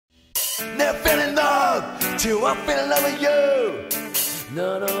Never fell in love till I fell in love with you.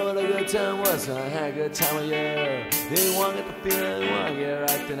 No, what a good time was, I had a good time with you. They want to get the feeling, they want to get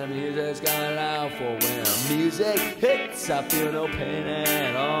right, then the music's got loud for when music hits, I feel no pain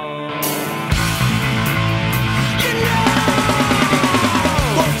at all. You know,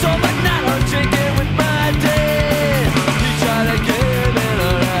 what's all my night, I'm drinking with my dad. He tried to give me a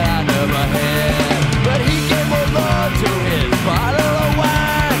that I never had, but he gave more love to his bottle of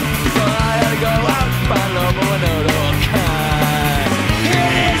wine. So I had to go out and find love for another kind.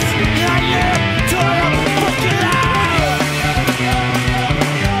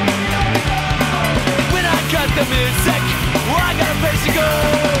 The music, well, I got a place to go.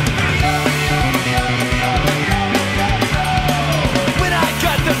 When I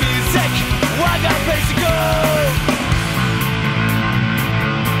got the music, well, I got a place to go.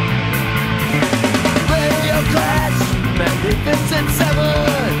 Radio Clash, Magnificent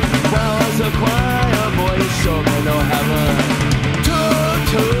Seven. While I was a choir boy, you showed me no heaven. Two,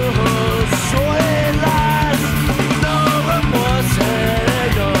 sweet lies, no remorse,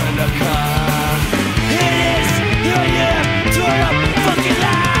 and you're in the car.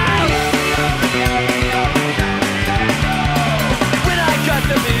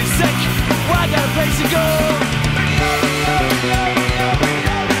 Place to go.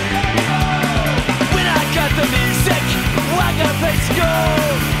 When I got the music, well, I got a place to go.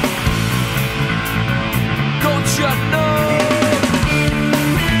 Don't you know?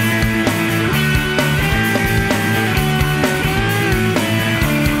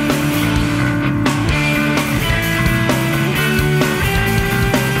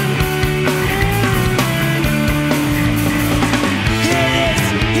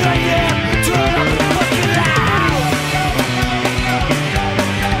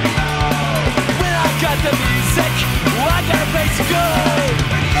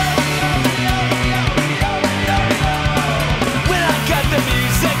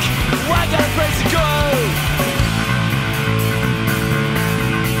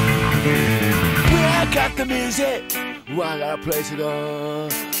 Got the music, well, I got a place to go.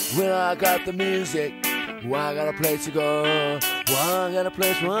 When I got the music, well, I got a place to go. Well, I got a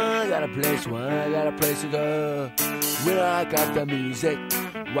place, well, I got a place, well, I got a place to go. When I got the music,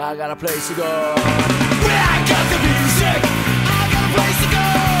 well, I got a place to go. When I got the music, I got a place to go.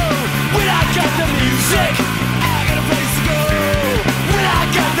 When I got the music, I got a place to go. When I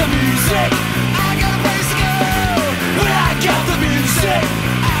got the music,